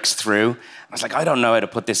first breaks through. I was like, I don't know how to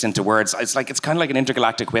put this into words. It's kind of like an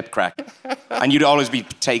intergalactic whip crack. And you'd always be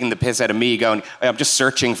taking the piss out of me, going, I'm just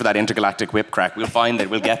searching for that intergalactic whip crack. We'll find it.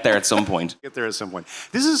 We'll get there at some point. Get there at some point.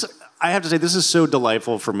 This is I have to say, this is so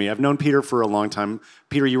delightful for me. I've known Peter for a long time.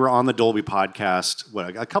 Peter, you were on the Dolby podcast,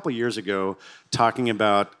 a couple years ago, talking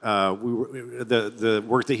about the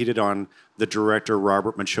work that he did on the director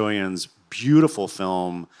Robert Machoyan's beautiful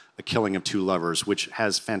film, A Killing of Two Lovers, which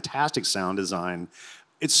has fantastic sound design.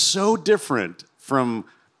 It's so different from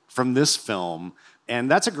this film. And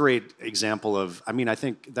that's a great example of, I mean, I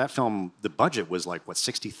think that film, the budget was like, what,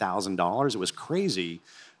 $60,000? It was crazy.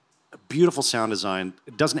 Beautiful sound design.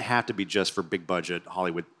 It doesn't have to be just for big budget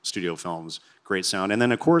Hollywood studio films. Great sound. And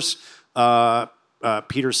then, of course,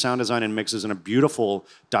 Peter's sound design and mixes in a beautiful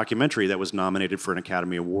documentary that was nominated for an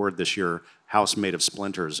Academy Award this year, House Made of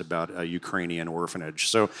Splinters, about a Ukrainian orphanage.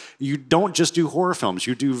 So you don't just do horror films.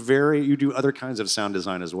 You do other kinds of sound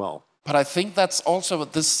design as well. But I think that's also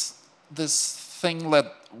this thing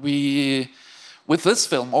that we, with this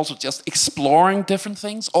film, also just exploring different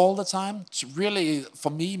things all the time. It's really, for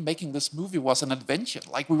me, making this movie was an adventure.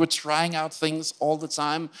 Like, we were trying out things all the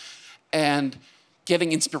time and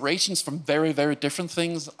getting inspirations from very, very different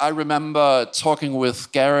things. I remember talking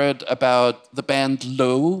with Garrett about the band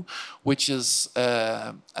Low, which is,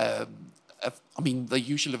 I mean, they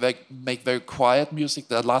usually make very quiet music.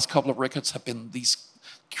 The last couple of records have been these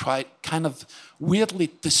kind of weirdly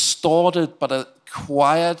distorted but a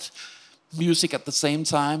quiet music at the same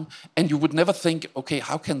time. And you would never think, okay,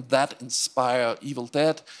 how can that inspire Evil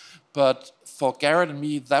Dead? But for Garrett and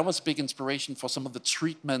me, that was big inspiration for some of the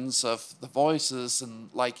treatments of the voices. And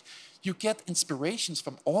like, you get inspirations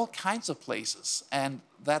from all kinds of places. And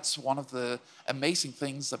that's one of the amazing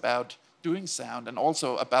things about doing sound, and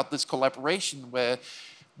also about this collaboration where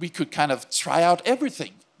we could kind of try out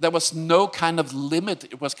everything. There was no kind of limit.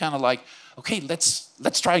 It was kind of like, okay,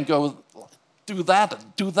 let's try and go do that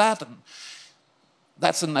and do that. And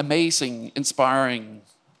that's an amazing, inspiring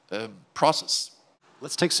process.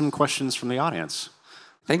 Let's take some questions from the audience.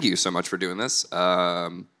 Thank you so much for doing this.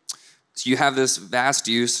 So you have this vast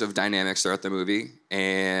use of dynamics throughout the movie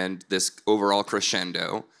and this overall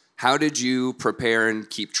crescendo. How did you prepare and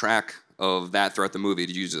keep track of that throughout the movie?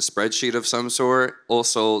 Did you use a spreadsheet of some sort?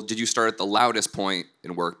 Also, did you start at the loudest point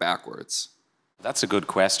and work backwards? That's a good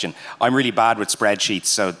question. I'm really bad with spreadsheets,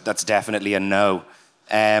 so that's definitely a no.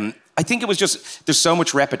 I think it was just, there's so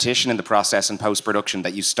much repetition in the process in post-production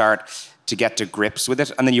that you start to get to grips with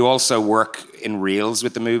it. And then you also work in reels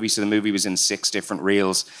with the movie. So the movie was in 6 different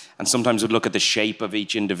reels. And sometimes we'd look at the shape of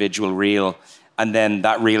each individual reel, and then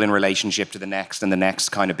that reel in relationship to the next and the next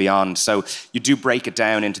kind of beyond. So you do break it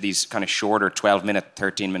down into these kind of shorter 12-minute,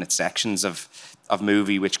 13-minute sections of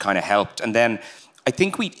movie, which kind of helped. And then I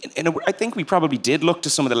think we probably did look to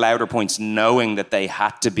some of the louder points, knowing that they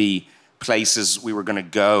had to be places we were going to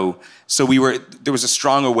go. So there was a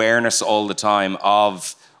strong awareness all the time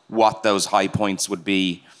of what those high points would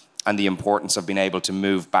be and the importance of being able to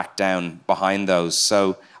move back down behind those.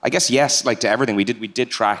 So I guess, yes, like to everything, we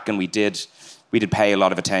did track, and we did pay a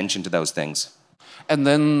lot of attention to those things. And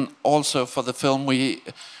then also for the film,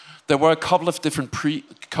 there were a couple of different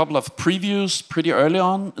previews pretty early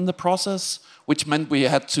on in the process, which meant we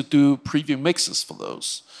had to do preview mixes for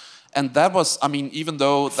those. And that was, I mean, even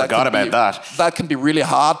though that can be really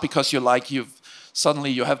hard, because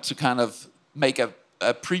suddenly you have to kind of make a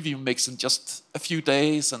preview mix in just a few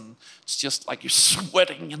days, and it's just like you're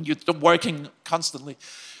sweating and you're working constantly.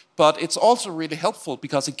 But it's also really helpful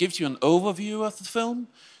because it gives you an overview of the film.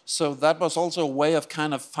 So that was also a way of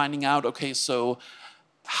kind of finding out, okay, so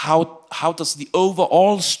how does the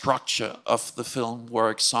overall structure of the film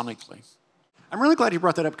work sonically? I'm really glad you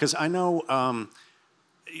brought that up, because I know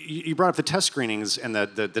you brought up the test screenings and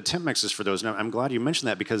the temp mixes for those. And I'm glad you mentioned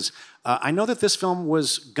that, because I know that this film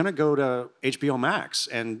was going to go to HBO Max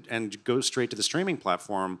and go straight to the streaming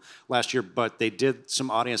platform last year, but they did some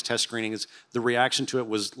audience test screenings. The reaction to it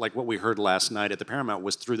was like what we heard last night at the Paramount,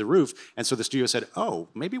 was through the roof. And so the studio said, oh,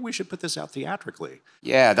 maybe we should put this out theatrically.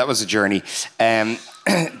 Yeah, that was a journey.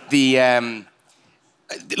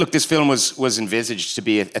 Look, this film was envisaged to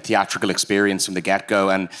be a theatrical experience from the get-go,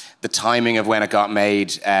 and the timing of when it got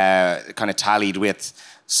made kind of tallied with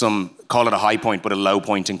some, call it a high point, but a low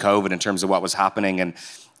point in COVID in terms of what was happening. And,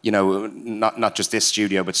 you know, not just this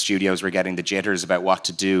studio, but studios were getting the jitters about what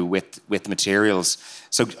to do with materials.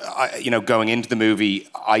 So, going into the movie,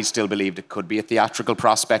 I still believed it could be a theatrical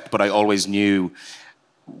prospect, but I always knew,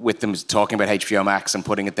 with them talking about HBO Max and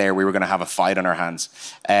putting it there, we were going to have a fight on our hands.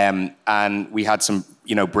 And we had some,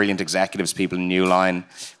 brilliant executives, people in New Line,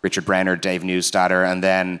 Richard Brenner, Dave Neustadter, and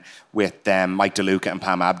then with Mike DeLuca and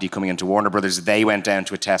Pam Abdi coming into Warner Brothers, they went down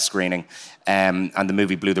to a test screening, and the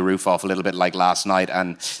movie blew the roof off a little bit like last night,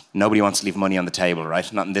 and nobody wants to leave money on the table,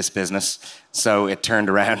 right? Not in this business. So it turned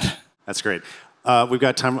around. That's great. We've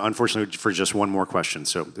got time, unfortunately, for just one more question,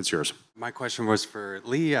 so it's yours. My question was for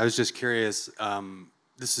Lee. I was just curious,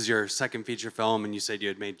 this is your second feature film, and you said you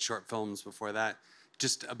had made short films before that.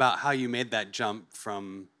 Just about how you made that jump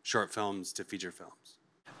from short films to feature films.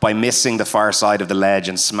 By missing the far side of the ledge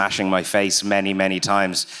and smashing my face many, many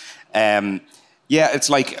times. It's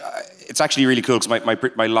actually really cool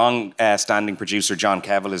because my long-standing producer, John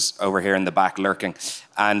Kevill, is over here in the back lurking.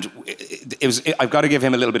 And I've got to give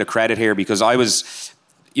him a little bit of credit here because I was,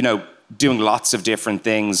 doing lots of different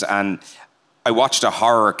things. And I watched a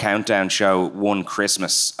horror countdown show one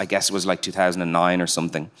Christmas. I guess it was like 2009 or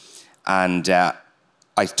something. And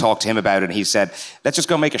I talked to him about it, and he said, let's just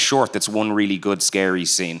go make a short that's one really good scary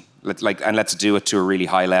scene. And let's do it to a really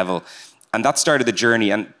high level. And that started the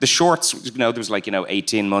journey. And the shorts, there was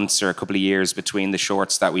 18 months or a couple of years between the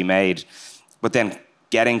shorts that we made. But then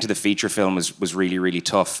getting to the feature film was really, really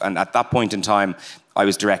tough. And at that point in time, I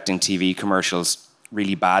was directing TV commercials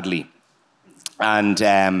really badly. And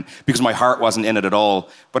because my heart wasn't in it at all.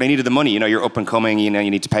 But I needed the money. You're up and coming, you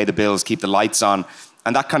need to pay the bills, keep the lights on.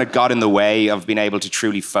 And that kind of got in the way of being able to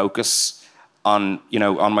truly focus on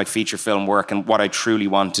my feature film work and what I truly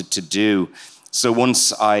wanted to do. So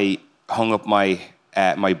once I hung up my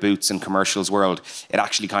boots in commercials world, it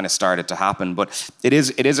actually kind of started to happen. But it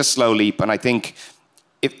is a slow leap, and I think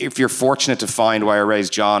if you're fortunate to find Wire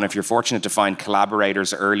Raised John, if you're fortunate to find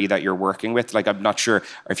collaborators early that you're working with, I'm not sure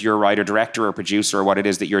if you're a writer, director, or producer, or what it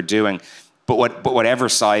is that you're doing. But whatever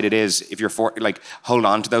side it is, if you're hold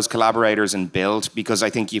on to those collaborators and build, because I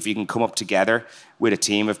think if you can come up together with a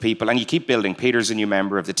team of people, and you keep building, Peter's a new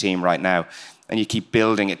member of the team right now, and you keep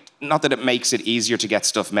building it, not that it makes it easier to get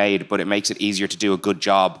stuff made, but it makes it easier to do a good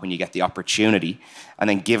job when you get the opportunity. And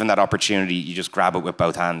then given that opportunity, you just grab it with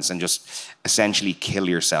both hands and just essentially kill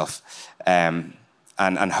yourself and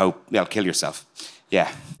hope, kill yourself.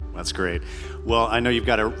 Yeah. That's great. Well, I know you've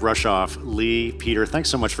got to rush off. Lee, Peter, thanks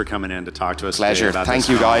so much for coming in to talk to us. Pleasure. Today about Thank this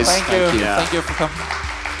you, film. guys. Thank you. Yeah. Thank you for coming.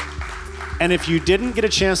 And if you didn't get a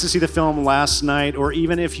chance to see the film last night, or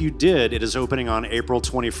even if you did, it is opening on April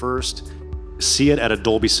 21st. See it at a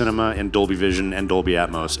Dolby Cinema in Dolby Vision and Dolby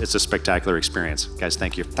Atmos. It's a spectacular experience. Guys,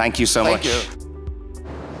 thank you. Thank you so much. Thank you.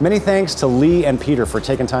 Many thanks to Lee and Peter for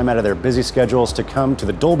taking time out of their busy schedules to come to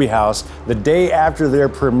the Dolby House the day after their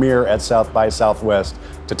premiere at South by Southwest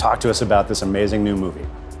to talk to us about this amazing new movie.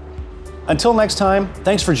 Until next time,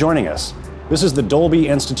 thanks for joining us. This is the Dolby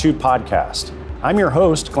Institute podcast. I'm your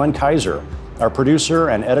host, Glenn Kaiser. Our producer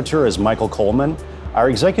and editor is Michael Coleman. Our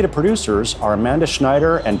executive producers are Amanda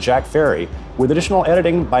Schneider and Jack Ferry, with additional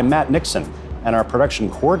editing by Matt Nixon. And our production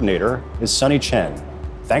coordinator is Sunny Chen.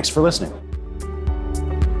 Thanks for listening.